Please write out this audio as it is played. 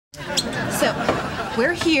So,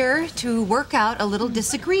 we're here to work out a little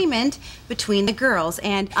disagreement between the girls,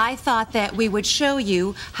 and I thought that we would show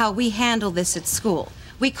you how we handle this at school.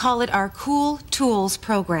 We call it our Cool Tools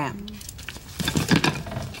program.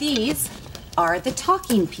 These are the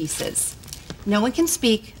talking pieces. No one can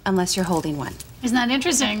speak unless you're holding one. Isn't that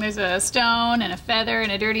interesting? There's a stone and a feather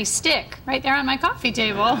and a dirty stick right there on my coffee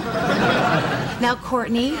table. Now,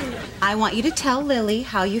 Courtney, I want you to tell Lily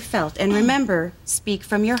how you felt. And remember, speak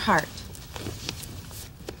from your heart.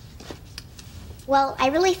 Well, I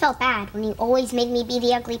really felt bad when you always made me be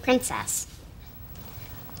the ugly princess.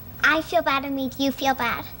 I feel bad I made you feel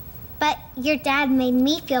bad. But your dad made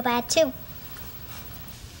me feel bad, too.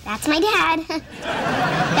 That's my dad.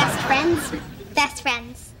 Best friends. Best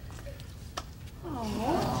friends.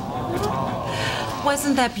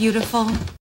 Wasn't that beautiful?